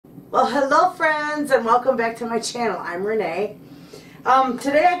Well, hello friends, and welcome back to my channel. I'm Renee.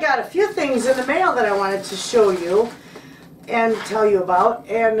 Today I got a few things in the mail that I wanted to show you and tell you about,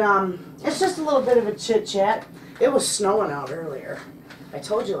 and it's just a little bit of a chit chat. It was snowing out earlier. I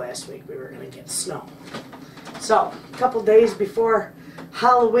told you last week we were going to get snow. So, a couple days before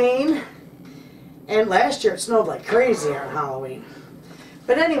Halloween, and last year it snowed like crazy on Halloween.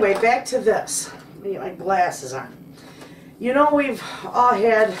 But anyway, back to this. Let me get my glasses on. You know, we've all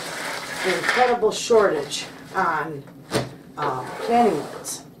had an incredible shortage on canning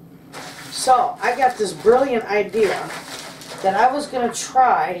lids. So I got this brilliant idea that I was going to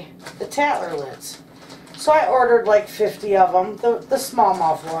try the Tatler lids. So I ordered like 50 of them, the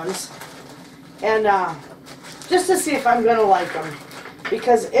smallmouth ones, and just to see if I'm going to like them.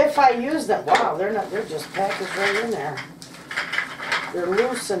 Because if I use them, wow, they're just packaged right in there. They're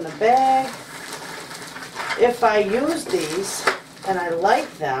loose in the bag. If I use these and I like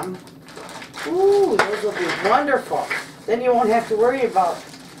them, ooh, those will be wonderful. Then you won't have to worry about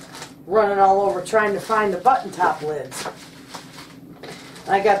running all over trying to find the button top lids.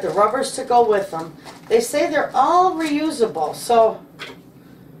 I got the rubbers to go with them. They say they're all reusable, so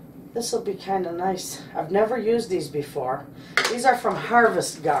this will be kind of nice. I've never used these before. These are from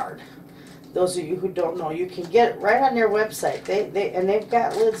Harvest Guard. Those of you who don't know, you can get it right on their website. They've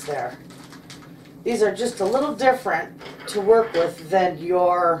got lids there. These are just a little different to work with than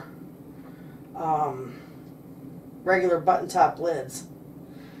your regular button top lids.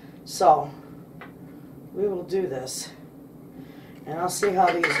 So we will do this, and I'll see how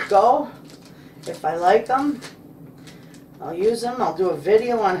these go. If I like them, I'll use them. I'll do a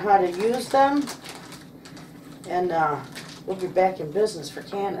video on how to use them, and we'll be back in business for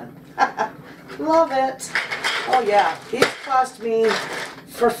canning. Love it. Oh yeah, these cost me,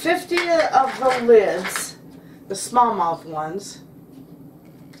 for 50 of the lids, the smallmouth ones.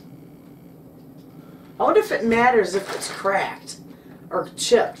 I wonder if it matters if it's cracked or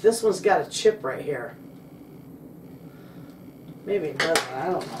chipped. This one's got a chip right here. Maybe it doesn't, I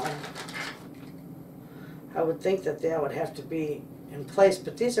don't know. I would think that that would have to be in place,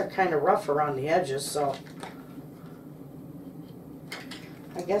 but these are kind of rough around the edges, so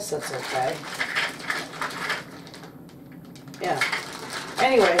I guess that's okay. Yeah.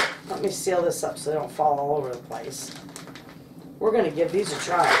 Anyway, let me seal this up so they don't fall all over the place. We're going to give these a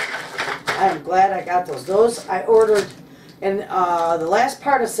try. I am glad I got those. Those I ordered in the last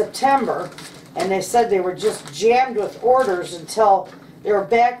part of September, and they said they were just jammed with orders until they were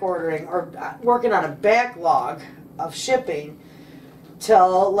back ordering or working on a backlog of shipping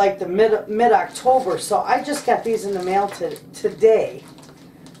till like the mid-October. So I just got these in the mail today.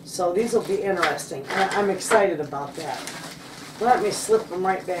 So these will be interesting. I'm excited about that. Let me slip them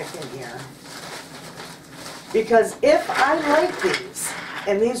right back in here. Because if I like these,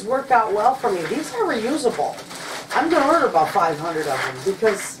 and these work out well for me, these are reusable. I'm going to order about 500 of them,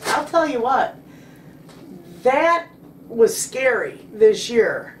 because I'll tell you what, that was scary this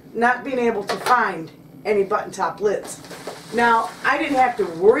year, not being able to find any button top lids. Now, I didn't have to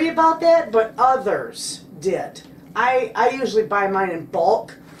worry about that, but others did. I usually buy mine in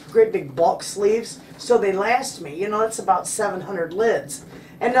bulk, great big bulk sleeves, so they last me. You know, it's about 700 lids,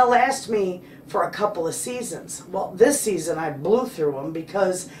 and they'll last me for a couple of seasons. Well, this season I blew through them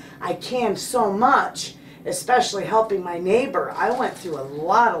because I canned so much, especially helping my neighbor. I went through a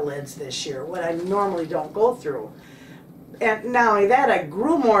lot of lids this year, what I normally don't go through. And not only that, I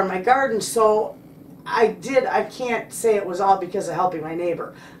grew more in my garden, so I can't say it was all because of helping my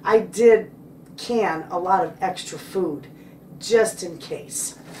neighbor. I did can a lot of extra food, just in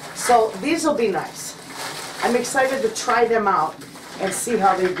case. So these will be nice. I'm excited to try them out and see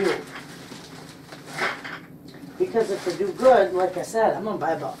how they do. Because if they do good, like I said, I'm going to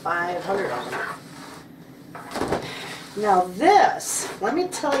buy about 500 of them. Now this, let me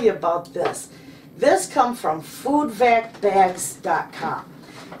tell you about this. This comes from foodvacbags.com.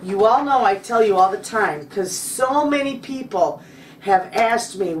 You all know I tell you all the time, because so many people have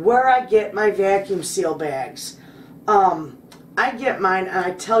asked me where I get my vacuum seal bags. I get mine, and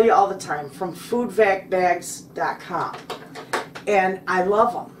I tell you all the time, from foodvacbags.com. And I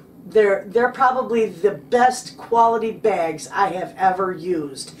love them. They're probably the best quality bags I have ever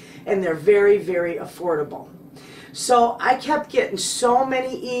used, and they're very, very affordable. So I kept getting so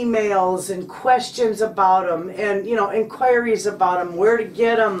many emails and questions about them, and inquiries about them, where to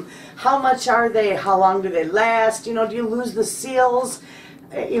get them, how much are they, how long do they last, do you lose the seals,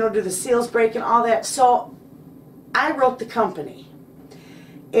 do the seals break and all that. So I wrote the company,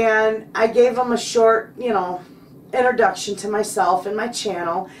 and I gave them a short, introduction to myself and my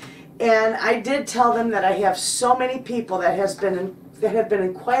channel, and I did tell them that I have so many people that has been that have been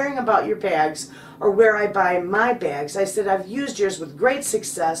inquiring about your bags or where I buy my bags. I said, I've used yours with great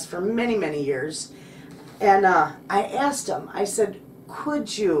success for many, many years. And I asked them, I said,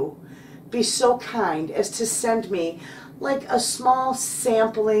 could you be so kind as to send me like a small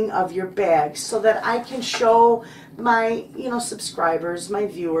sampling of your bags so that I can show my, subscribers, my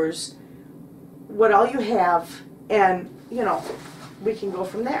viewers, what all you have, and, we can go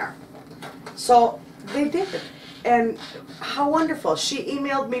from there. So they did. And how wonderful. She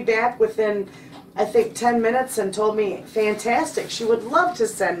emailed me back within, I think, 10 minutes and told me, fantastic. She would love to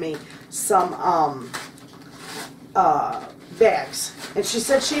send me some bags. And she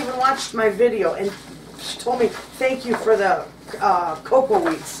said she even watched my video, and she told me, thank you for the cocoa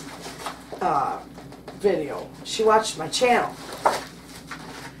wheats video. She watched my channel.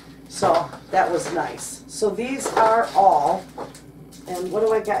 So that was nice. So these are all, and what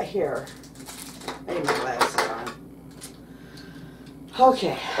do I got here? I need my glasses on.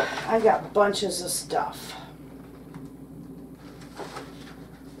 Okay, I got bunches of stuff.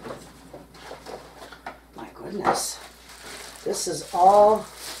 My goodness. This is all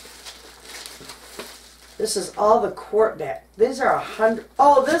the quart bag. These are 100.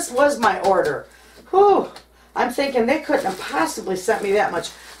 Oh, this was my order. Whew. I'm thinking they couldn't have possibly sent me that much.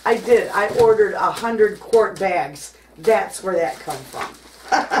 I did. I ordered 100 quart bags. That's where that come from.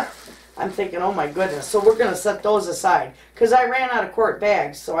 I'm thinking, oh my goodness. So we're going to set those aside because I ran out of quart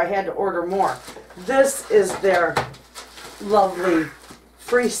bags, so I had to order more. This is their lovely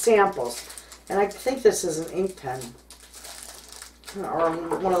free samples. And I think this is an ink pen. Or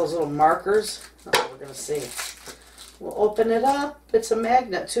one of those little markers. Oh, we're going to see. We'll open it up. It's a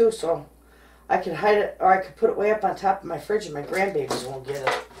magnet too, so I can hide it, or I could put it way up on top of my fridge and my grandbabies won't get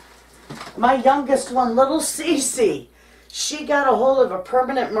it. My youngest one, little Cece, she got a hold of a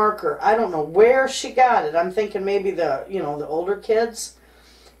permanent marker. I don't know where she got it. I'm thinking maybe the, the older kids.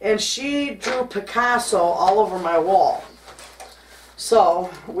 And she drew Picasso all over my wall. So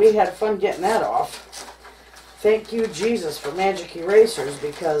we had fun getting that off. Thank you, Jesus, for magic erasers,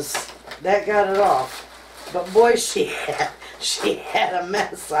 because that got it off. But boy, she had a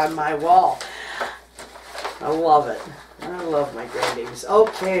mess on my wall. I love it. I love my grandbabies.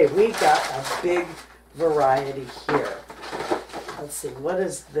 Okay, we got a big variety here. Let's see, what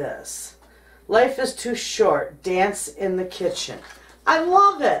is this? Life is too short. Dance in the kitchen. I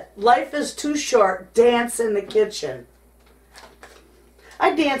love it. Life is too short. Dance in the kitchen.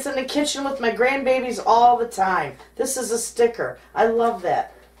 I dance in the kitchen with my grandbabies all the time. This is a sticker. I love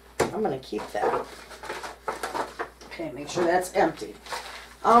that. I'm going to keep that. Okay, make sure that's empty.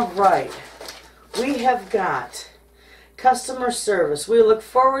 All right. We have got customer service. We look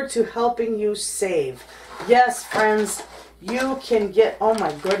forward to helping you save. Yes, friends, you can get, oh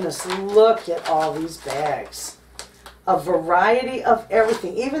my goodness, look at all these bags. A variety of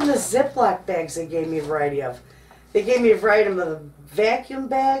everything. Even the Ziploc bags they gave me a variety of. They gave me a variety of the vacuum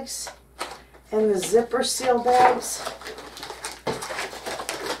bags and the zipper seal bags.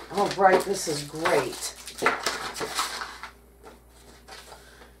 All right, this is great.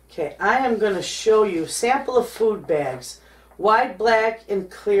 Okay, I am going to show you sample of food bags. Wide black and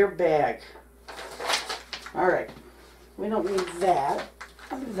clear bag. All right, we don't need that.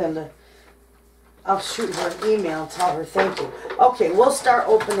 Other than I'll shoot her an email and tell her thank you. Okay, we'll start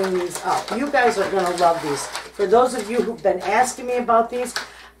opening these up. You guys are going to love these. For those of you who've been asking me about these,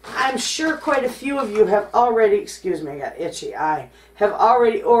 I'm sure quite a few of you have already, excuse me, I got itchy eye, have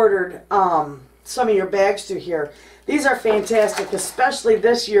already ordered some of your bags through here. These are fantastic, especially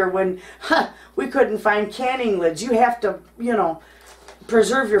this year when we couldn't find canning lids. You have to,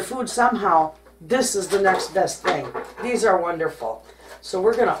 preserve your food somehow. This is the next best thing. These are wonderful. So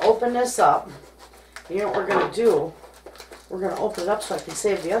we're going to open this up. You know what we're going to do? We're going to open it up so I can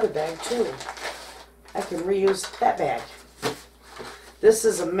save the other bag too. I can reuse that bag. This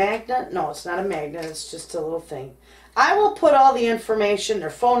is a magnet. No, it's not a magnet. It's just a little thing. I will put all the information, their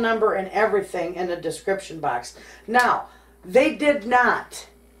phone number and everything in the description box. Now, they did not,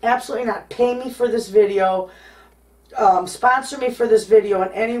 absolutely not, pay me for this video, sponsor me for this video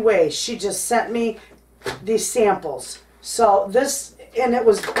in any way. She just sent me these samples. So this, and it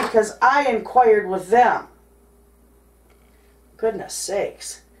was because I inquired with them. Goodness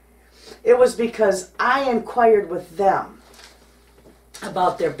sakes. It was because I inquired with them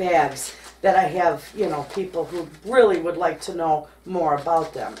about their bags that I have, people who really would like to know more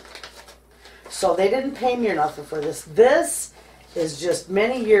about them. So they didn't pay me or nothing for this. This is just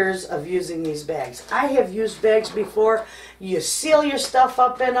many years of using these bags. I have used bags before. You seal your stuff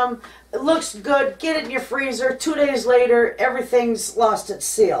up in them. It looks good. Get it in your freezer. 2 days later, everything's lost its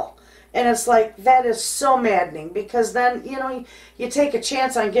seal. And it's like, that is so maddening, because then, you know, you take a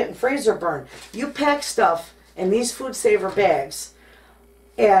chance on getting freezer burn. You pack stuff in these food saver bags,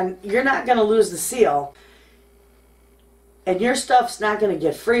 and you're not going to lose the seal, and your stuff's not going to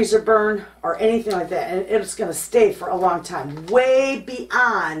get freezer burn or anything like that, and it's going to stay for a long time, way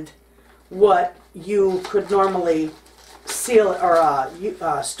beyond what you could normally seal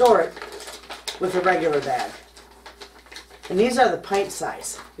or store it with a regular bag. And these are the pint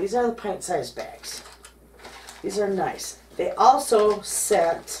size. These are the pint size bags. These are nice. They also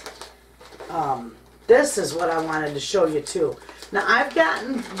sent, this is what I wanted to show you too. Now I've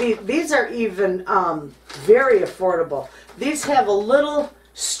gotten, these are even very affordable. These have a little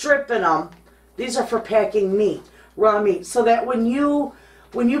strip in them. These are for packing meat, raw meat, so that when you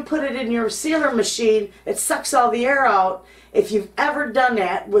put it in your sealer machine, it sucks all the air out. If you've ever done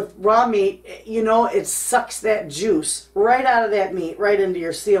that with raw meat, you know it sucks that juice right out of that meat, right into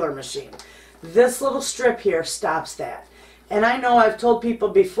your sealer machine. This little strip here stops that. And I know I've told people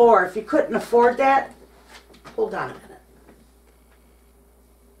before, if you couldn't afford that, hold on a minute.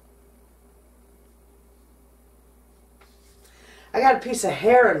 I got a piece of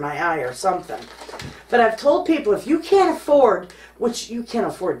hair in my eye or something. But I've told people, if you can't afford, which you can't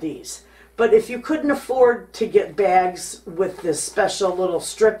afford these, but if you couldn't afford to get bags with this special little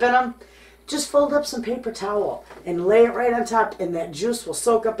strip in them, just fold up some paper towel and lay it right on top, and that juice will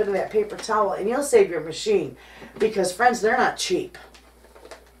soak up into that paper towel, and you'll save your machine. Because, friends, they're not cheap.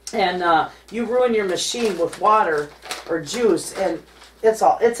 And you ruin your machine with water or juice, and it's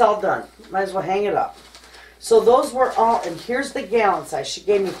all done. Might as well hang it up. So those were all, and here's the gallon size. She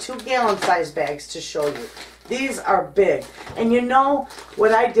gave me 2 gallon size bags to show you. These are big. And you know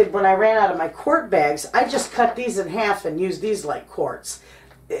what I did when I ran out of my quart bags? I just cut these in half and used these like quarts.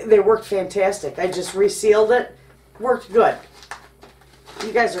 They worked fantastic. I just resealed it. Worked good.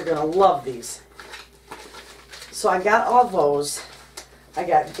 You guys are going to love these. So I got all those. I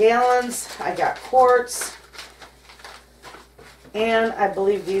got gallons. I got quarts. And I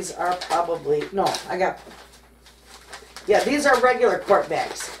believe these are probably, no, yeah, these are regular quart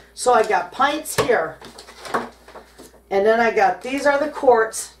bags. So I got pints here. And then I got, these are the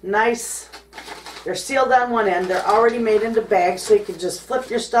quarts, nice. They're sealed on one end. They're already made into bags, so you can just flip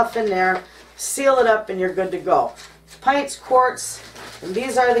your stuff in there, seal it up, and you're good to go. Pints, quarts, and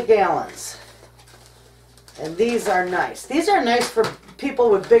these are the gallons. And these are nice. These are nice for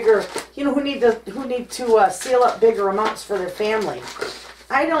people with bigger, you know, who need to seal up bigger amounts for their family.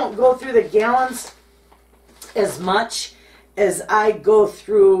 I don't go through the gallons as much as I go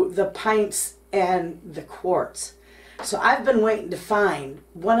through the pints and the quarts. So I've been waiting to find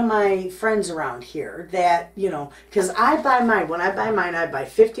one of my friends around here that, you know, because I buy mine. When I buy mine, I buy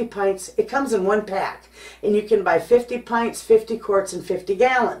 50 pints. It comes in one pack. And you can buy 50 pints, 50 quarts, and 50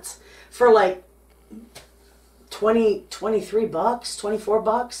 gallons for like 23 bucks, 24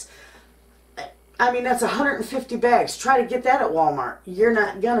 bucks. I mean, that's 150 bags. Try to get that at Walmart. You're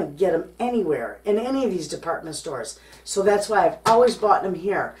not going to get them anywhere in any of these department stores. So that's why I've always bought them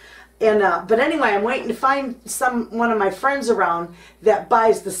here. And but anyway, I'm waiting to find one of my friends around that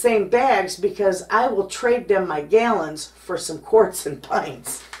buys the same bags, because I will trade them my gallons for some quarts and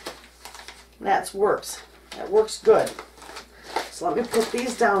pints. And that works. That works good. So let me put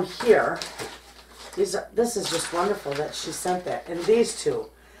these down here. This is just wonderful that she sent that. And these two,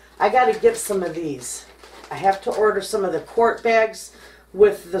 I got to get some of these. I have to order some of the quart bags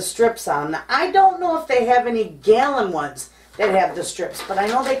with the strips on. Now, I don't know if they have any gallon ones that have the strips, but I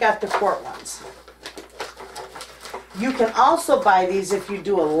know they got the quart ones. You can also buy these if you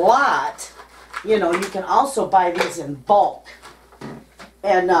do a lot. You know, you can also buy these in bulk.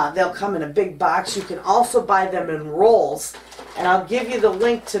 And they'll come in a big box. You can also buy them in rolls. And I'll give you the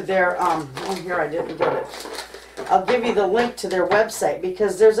link to their, oh, here, I didn't get it. I'll give you the link to their website,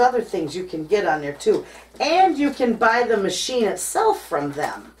 because there's other things you can get on there too. And you can buy the machine itself from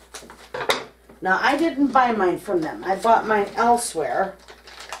them. Now, I didn't buy mine from them. I bought mine elsewhere.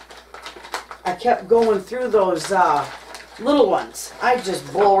 I kept going through those little ones. I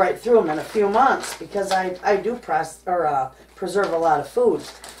just blow right through them in a few months, because I do preserve a lot of food.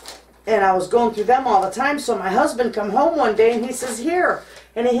 And I was going through them all the time, so my husband come home one day and he says, here.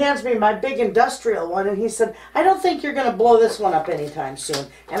 And he hands me my big industrial one, and he said, I don't think you're going to blow this one up anytime soon.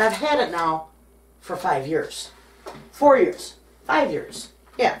 And I've had it now for 5 years. 4 years. 5 years.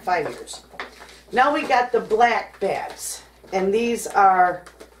 Yeah, 5 years. Now we got the black bags. And these are,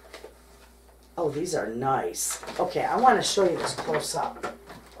 oh, these are nice. Okay, I want to show you this close up.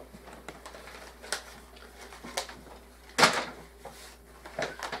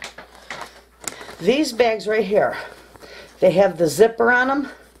 These bags right here, they have the zipper on them.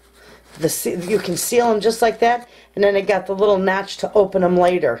 you can seal them just like that, and then it got the little notch to open them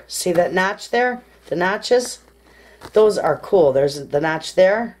later. See that notch there? The notches? Those are cool. There's the notch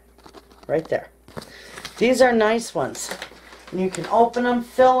there, right there. These are nice ones. And you can open them,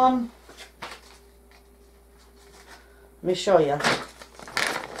 fill them. Let me show you.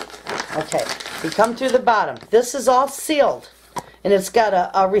 Okay, you come through the bottom. This is all sealed, and it's got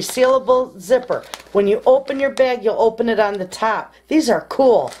a resealable zipper. When you open your bag, you'll open it on the top. These are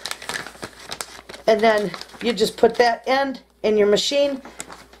cool. And then you just put that end in your machine,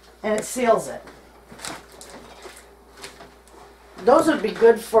 and it seals it. Those would be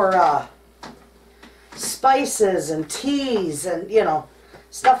good for spices and teas and, you know,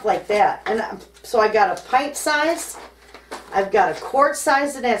 stuff like that. And so I got a pint size. I've got a quart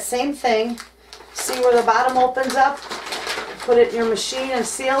size of that same thing. See where the bottom opens up? Put it in your machine and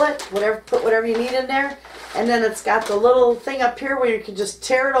seal it. Put whatever you need in there. And then it's got the little thing up here where you can just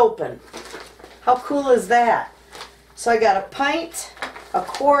tear it open. How cool is that? So I got a pint, a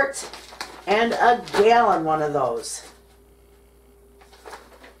quart, and a gallon one of those.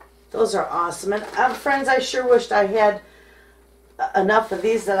 Those are awesome. And friends, I sure wished I had enough of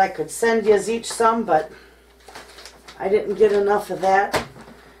these that I could send you each some, but I didn't get enough of that.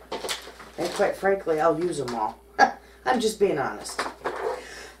 And quite frankly, I'll use them all. I'm just being honest.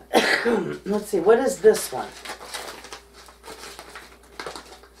 Let's see, what is this one?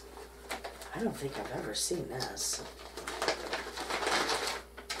 I don't think I've ever seen this.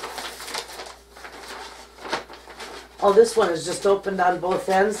 Oh, this one is just opened on both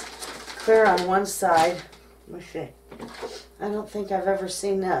ends. Clear on one side. Let me see. I don't think I've ever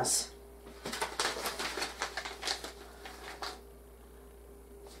seen this.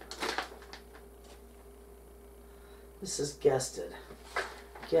 This is guested.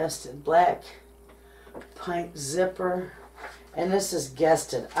 Guested black pint zipper. And this is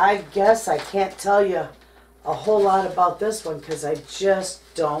guested. I guess I can't tell you a whole lot about this one because I just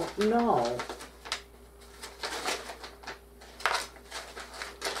don't know.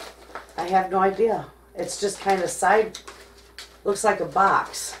 I have no idea. It's just kind of side, looks like a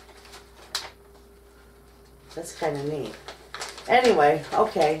box. That's kind of neat. Anyway,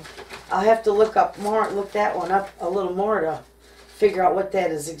 okay. I'll have to look that one up a little more to figure out what that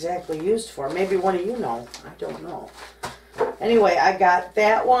is exactly used for. Maybe one of you know. I don't know. Anyway, I got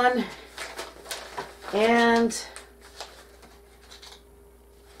that one. And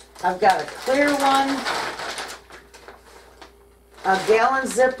I've got a clear one. A gallon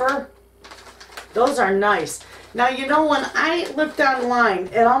zipper. Those are nice. Now, you know, when I looked online,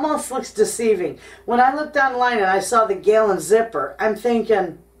 it almost looks deceiving. When I looked online and I saw the gallon zipper, I'm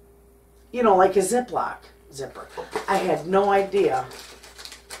thinking, you know, like a Ziploc zipper. I had no idea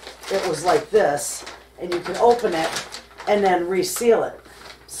it was like this, and you can open it and then reseal it.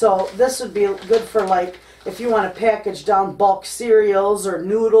 So this would be good for, like, if you want to package down bulk cereals or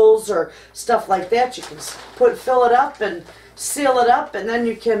noodles or stuff like that. You can fill it up and seal it up, and then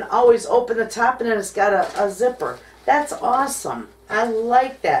you can always open the top, and then it's got a zipper. That's awesome. I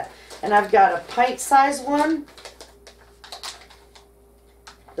like that. And I've got a pint size one,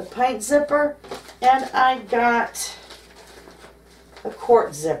 the pint zipper, and I got a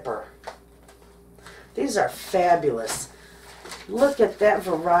quart zipper. These are fabulous. Look at that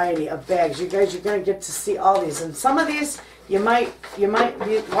variety of bags. You guys, you're going to get to see all these. And some of these, you might be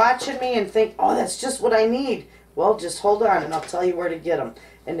watching me and think, oh, that's just what I need. Well, just hold on and I'll tell you where to get them.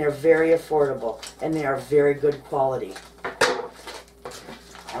 And they're very affordable, and they are very good quality.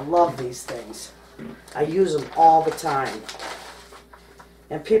 I love these things. I use them all the time.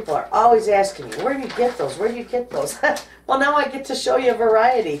 And people are always asking me, where do you get those? Where do you get those? Well, now I get to show you a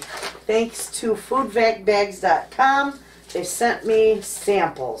variety. Thanks to foodvacbags.com. They sent me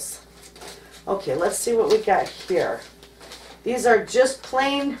samples. Okay, let's see what we got here. These are just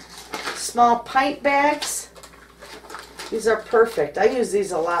plain small pint bags. These are perfect. I use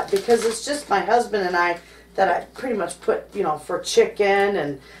these a lot because it's just my husband and I that I pretty much put, you know, for chicken,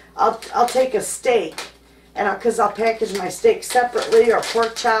 and I'll take a steak, and because I'll package my steak separately, or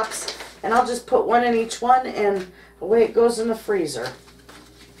pork chops, and I'll just put one in each one, and away it goes in the freezer.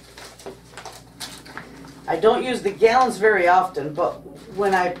 I don't use the gallons very often, but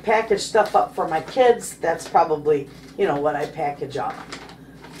when I package stuff up for my kids, that's probably, you know, what I package up.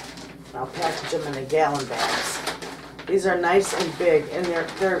 I'll package them in the gallon bags. These are nice and big, and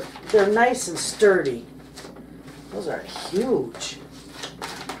they're nice and sturdy. Those are huge.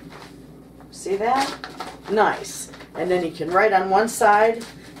 See that? Nice. And then you can write on one side.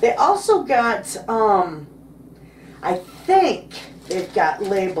 They also got, I think they've got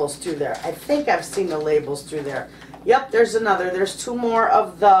labels through there. I think I've seen the labels through there. Yep, there's another. There's two more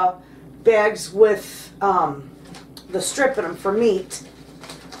of the bags with the strip in them for meat.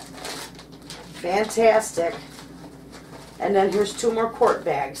 Fantastic. And then here's 2 more quart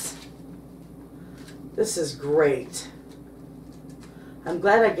bags. This is great. I'm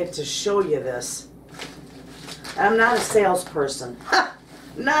glad I get to show you this. I'm not a salesperson.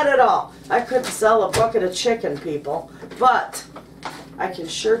 Not at all. I couldn't sell a bucket of chicken, people. But I can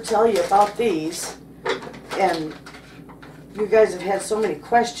sure tell you about these. And you guys have had so many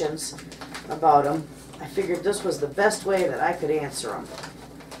questions about them. I figured this was the best way that I could answer them.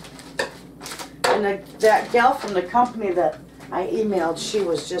 And that gal from the company that I emailed, she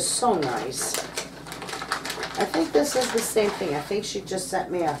was just so nice. I think this is the same thing. I think she just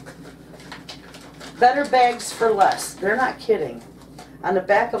sent me a better bags for less. They're not kidding. On the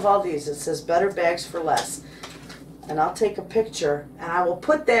back of all these it says better bags for less. And I'll take a picture and I will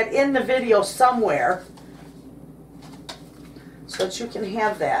put that in the video somewhere so that you can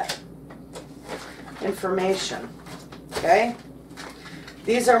have that information. Okay?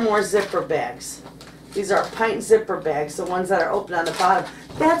 These are more zipper bags. These are pint zipper bags, the ones that are open on the bottom.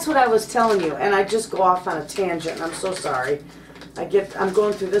 That's what I was telling you, and I just go off on a tangent, and I'm so sorry. I'm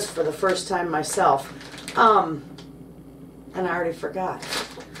going through this for the first time myself. And I already forgot.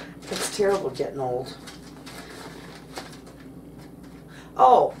 It's terrible getting old.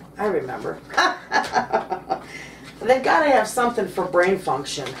 Oh, I remember. They've got to have something for brain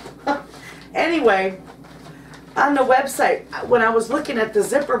function. Anyway, on the website, when I was looking at the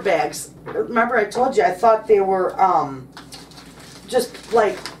zipper bags, remember I told you I thought they were just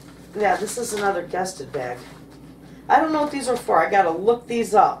like, yeah, this is another guested bag. I don't know what these are for. I got to look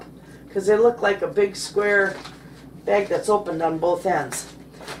these up because they look like a big square bag that's opened on both ends.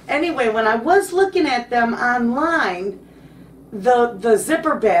 Anyway, when I was looking at them online, the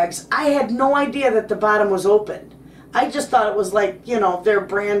zipper bags, I had no idea that the bottom was open. I just thought it was like, you know, their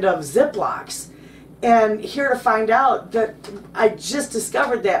brand of Ziplocs. And here to find out that I just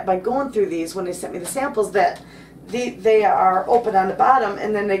discovered that by going through these when they sent me the samples, that they are open on the bottom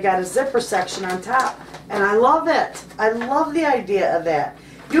and then they got a zipper section on top. And I love it. I love the idea of that.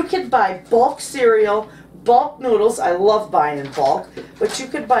 You could buy bulk cereal, bulk noodles. I love buying in bulk. But you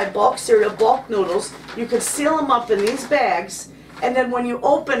could buy bulk cereal, bulk noodles. You could seal them up in these bags. And then when you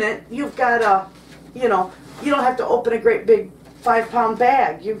open it, you've got a, you know, you don't have to open a great big 5-pound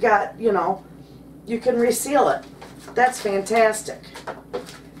bag. You've got, you know, you can reseal it. That's fantastic.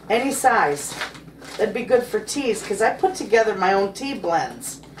 Any size. That'd be good for teas because I put together my own tea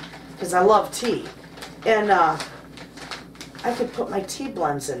blends because I love tea. And I could put my tea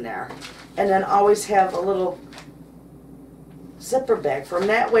blends in there and then always have a little zipper bag for them.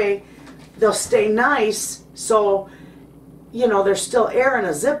 That way they'll stay nice, so you know there's still air in a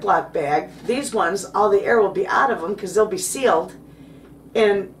Ziploc bag. These ones, all the air will be out of them because they'll be sealed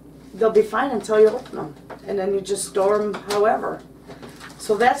and they'll be fine until you open them, and then you just store them however.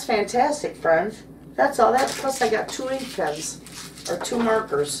 So that's fantastic, friends. That's all that. Plus I got 2 ink pens or 2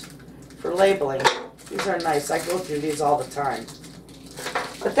 markers for labeling. These are nice. I go through these all the time.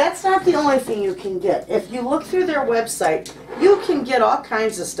 But that's not the only thing you can get. If you look through their website, you can get all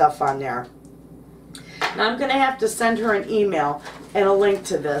kinds of stuff on there. Now I'm going to have to send her an email and a link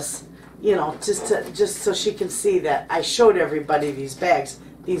to this, you know, just so she can see that I showed everybody these bags.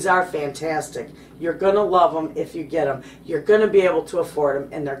 These are fantastic. You're going to love them if you get them. You're going to be able to afford them,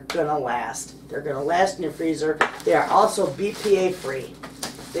 and they're going to last. They're going to last in your freezer. They are also BPA free.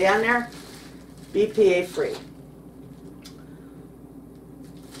 See on there? BPA free.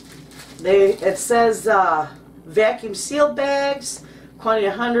 It says vacuum sealed bags, quantity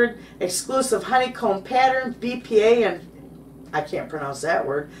 100, exclusive honeycomb pattern, BPA, and I can't pronounce that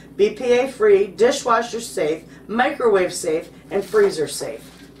word, BPA free, dishwasher safe, microwave safe, and freezer safe.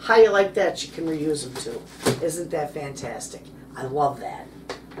 How you like that? You can reuse them too. Isn't that fantastic? I love that.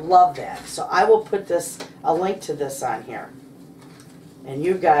 Love that. So I will put a link to this on here. And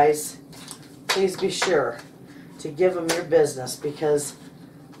you guys, please be sure to give them your business because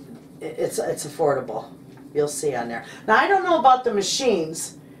it's affordable. You'll see on there. Now I don't know about the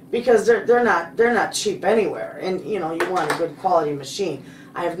machines because they're not cheap anywhere, and you know you want a good quality machine.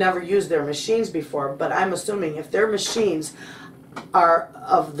 I have never used their machines before, but I'm assuming if their machines are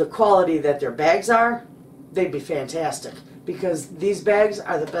of the quality that their bags are, they'd be fantastic because these bags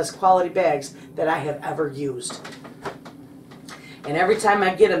are the best quality bags that I have ever used. And every time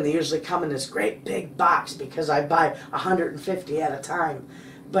I get them, they usually come in this great big box because I buy 150 at a time.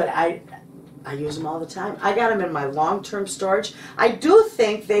 But I use them all the time. I got them in my long-term storage. I do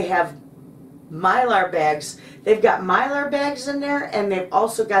think they have Mylar bags. They've got Mylar bags in there, and they've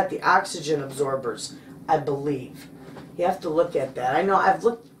also got the oxygen absorbers, I believe. You have to look at that. I know I've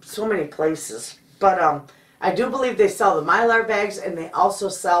looked so many places. But I do believe they sell the Mylar bags, and they also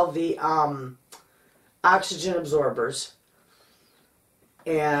sell the oxygen absorbers.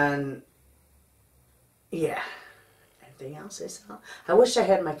 And yeah, anything else they sell? I wish I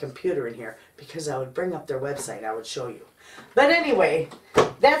had my computer in here because I would bring up their website. I would show you. But anyway,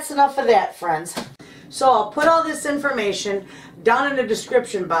 that's enough of that, friends. So I'll put all this information down in the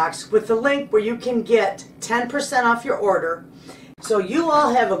description box with the link where you can get 10% off your order. So you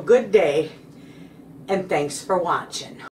all have a good day, and thanks for watching.